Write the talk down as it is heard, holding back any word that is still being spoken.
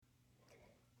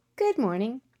Good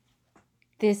morning.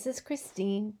 This is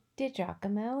Christine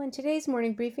DiGiacomo, and today's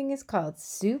morning briefing is called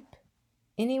Soup.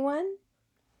 Anyone?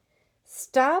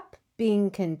 Stop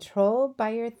being controlled by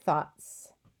your thoughts.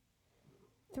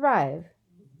 Thrive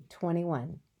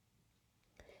 21.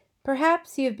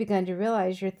 Perhaps you have begun to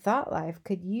realize your thought life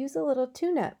could use a little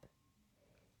tune-up.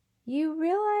 You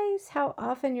realize how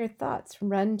often your thoughts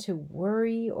run to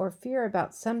worry or fear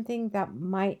about something that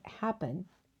might happen.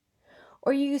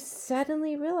 Or you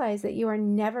suddenly realize that you are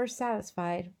never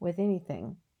satisfied with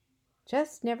anything,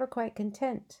 just never quite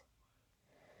content.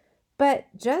 But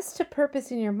just to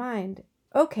purpose in your mind,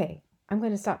 okay, I'm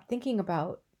going to stop thinking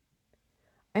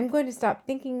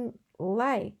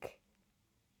like,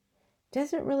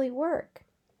 doesn't really work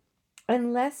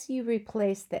unless you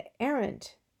replace the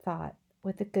errant thought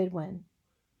with a good one.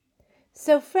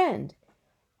 So, friend,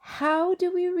 how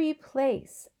do we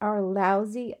replace our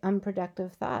lousy,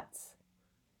 unproductive thoughts?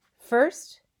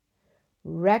 First,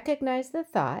 recognize the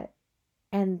thought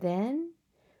and then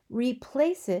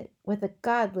replace it with a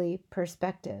godly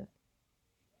perspective.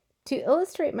 To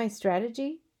illustrate my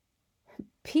strategy,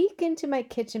 peek into my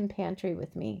kitchen pantry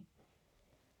with me.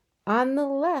 On the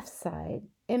left side,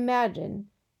 imagine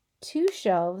 2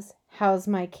 shelves house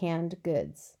my canned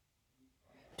goods.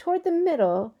 Toward the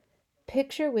middle,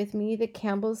 picture with me the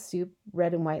Campbell's Soup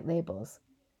red and white labels.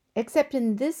 Except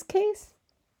in this case,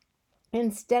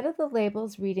 instead of the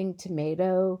labels reading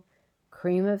tomato,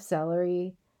 cream of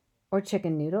celery, or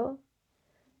chicken noodle,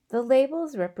 the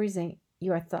labels represent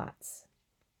your thoughts.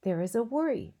 There is a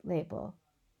worry label,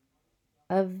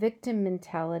 a victim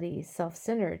mentality,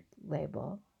 self-centered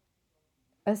label,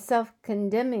 a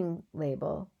self-condemning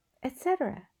label,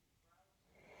 etc.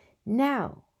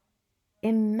 Now,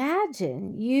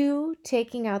 imagine you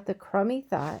taking out the crummy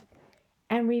thought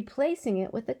and replacing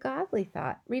it with a godly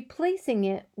thought, replacing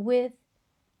it with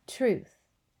truth.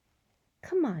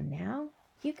 Come on now,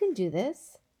 you can do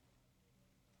this.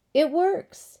 It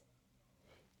works.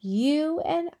 You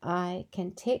and I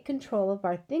can take control of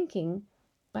our thinking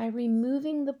by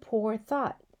removing the poor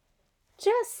thought,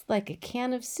 just like a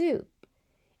can of soup,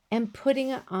 and putting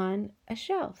it on a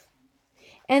shelf.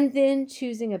 And then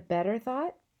choosing a better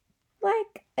thought,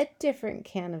 like a different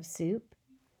can of soup,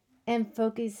 and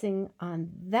focusing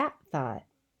on that thought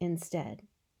instead.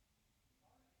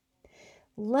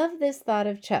 Love this thought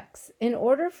of Chuck's. In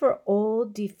order for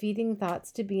old, defeating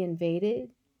thoughts to be invaded,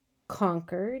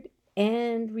 conquered,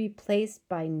 and replaced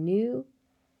by new,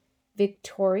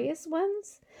 victorious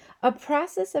ones, a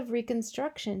process of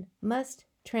reconstruction must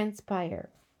transpire.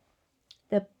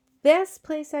 The best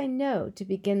place I know to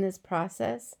begin this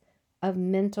process of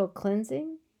mental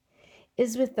cleansing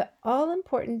is with the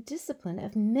all-important discipline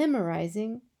of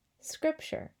memorizing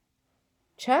Scripture.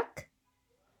 Chuck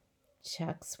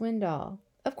Swindoll,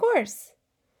 of course,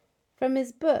 from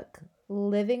his book,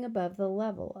 Living Above the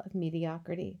Level of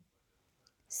Mediocrity.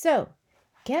 So,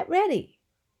 get ready.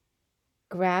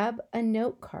 Grab a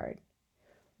note card,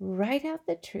 write out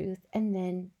the truth, and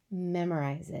then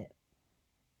memorize it.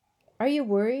 Are you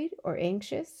worried or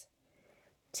anxious?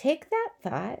 Take that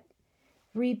thought,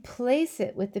 replace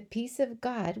it with the peace of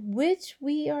God, which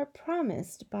we are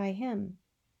promised by Him.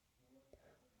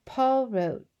 Paul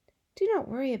wrote, "Do not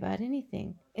worry about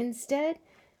anything. Instead,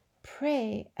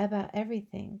 pray about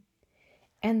everything.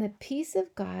 And the peace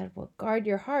of God will guard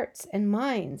your hearts and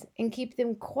minds and keep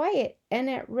them quiet and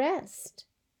at rest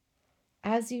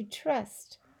as you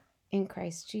trust in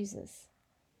Christ Jesus."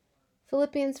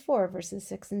 Philippians 4, verses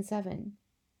 6 and 7.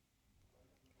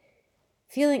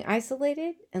 Feeling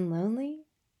isolated and lonely?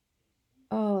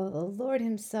 Oh, the Lord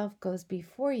Himself goes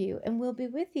before you and will be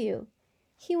with you.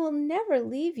 He will never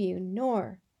leave you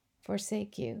nor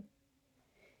forsake you.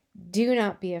 Do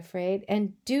not be afraid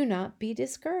and do not be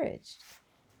discouraged.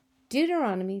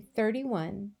 Deuteronomy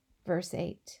 31, verse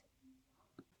 8.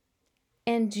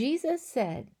 And Jesus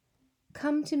said,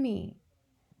 "Come to me,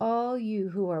 all you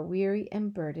who are weary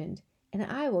and burdened, and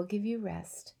I will give you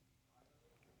rest.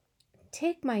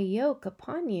 Take my yoke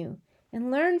upon you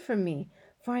and learn from me,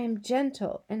 for I am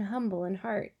gentle and humble in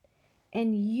heart,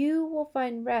 and you will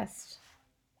find rest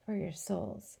for your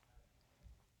souls."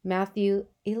 Matthew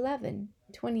 11,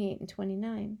 28 and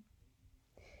 29.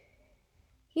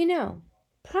 You know,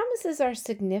 promises are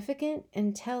significant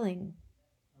and telling.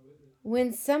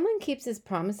 When someone keeps his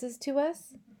promises to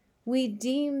us, we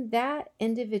deem that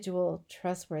individual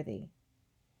trustworthy.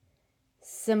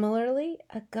 Similarly,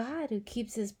 a God who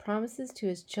keeps His promises to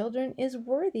His children is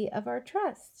worthy of our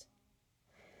trust.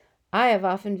 I have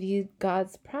often viewed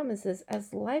God's promises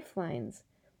as lifelines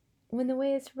when the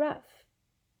way is rough,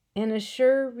 and a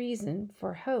sure reason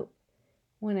for hope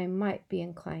when I might be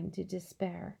inclined to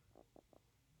despair.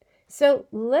 So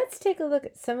let's take a look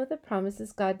at some of the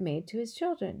promises God made to his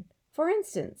children. For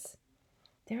instance,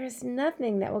 there is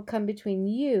nothing that will come between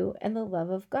you and the love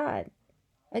of God.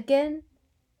 Again,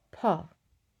 Paul.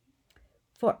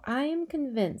 For I am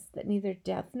convinced that neither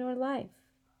death nor life,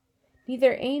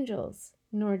 neither angels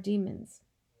nor demons,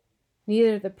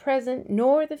 neither the present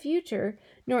nor the future,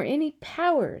 nor any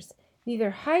powers,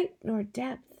 neither height nor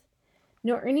depth,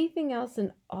 nor anything else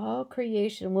in all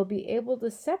creation will be able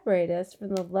to separate us from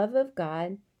the love of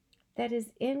God that is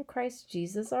in Christ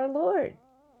Jesus our Lord.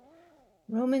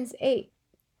 Romans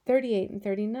 8:38 and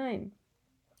 39.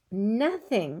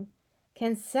 Nothing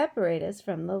can separate us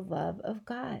from the love of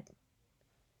God.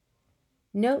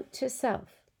 Note to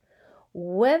self,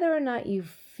 whether or not you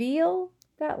feel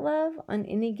that love on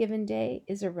any given day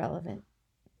is irrelevant.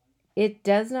 It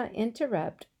does not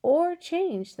interrupt or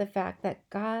change the fact that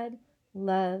God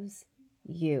loves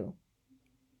you.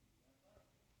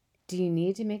 Do you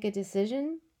need to make a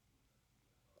decision?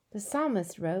 The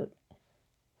psalmist wrote,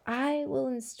 I will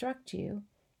instruct you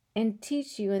and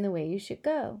teach you in the way you should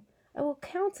go. I will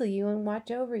counsel you and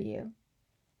watch over you.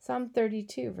 Psalm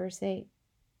 32, verse 8.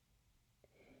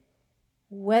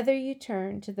 Whether you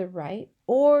turn to the right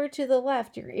or to the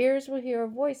left, your ears will hear a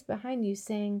voice behind you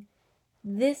saying,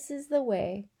 this is the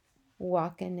way,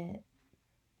 walk in it.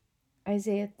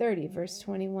 Isaiah 30, verse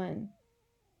 21.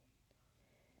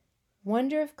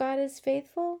 Wonder if God is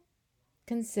faithful?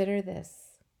 Consider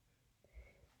this.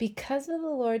 Because of the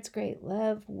Lord's great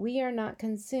love, we are not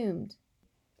consumed.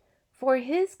 For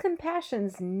his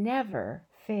compassions never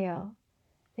fail.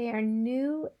 They are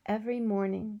new every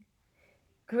morning.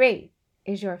 Great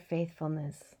is your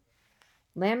faithfulness.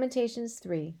 Lamentations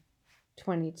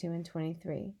 3:22 and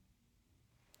 23.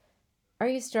 Are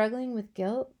you struggling with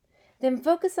guilt? Then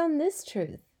focus on this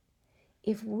truth.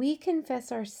 If we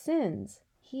confess our sins,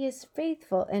 he is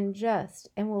faithful and just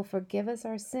and will forgive us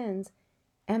our sins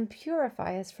and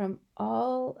purify us from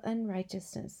all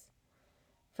unrighteousness.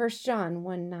 1 John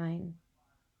 1:9.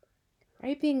 Are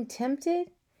you being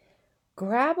tempted?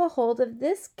 Grab a hold of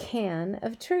this can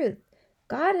of truth.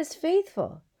 God is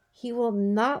faithful. He will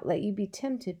not let you be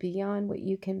tempted beyond what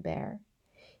you can bear.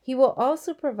 He will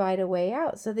also provide a way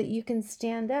out so that you can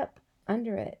stand up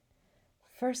under it.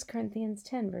 1 Corinthians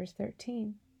 10, verse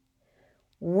 13.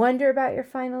 Wonder about your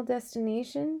final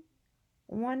destination?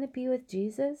 Want to be with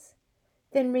Jesus?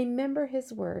 Then remember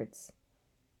his words.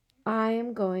 I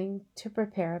am going to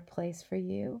prepare a place for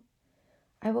you.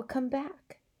 I will come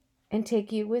back and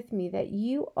take you with me, that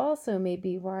you also may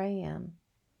be where I am.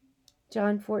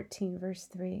 John 14, verse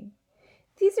 3.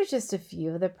 These are just a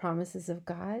few of the promises of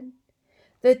God.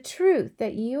 The truth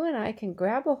that you and I can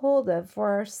grab a hold of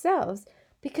for ourselves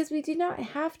because we do not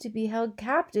have to be held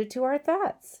captive to our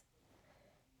thoughts.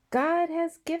 God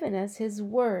has given us his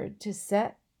word to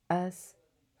set us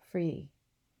free.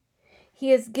 He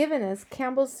has given us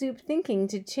Campbell's soup thinking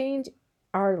to change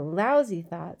our lousy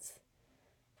thoughts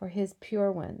for his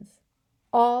pure ones,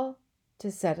 all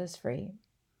to set us free.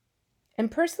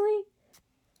 And personally,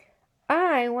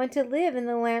 I want to live in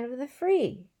the land of the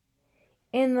free,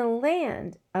 in the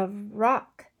land of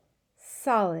rock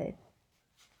solid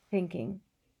thinking.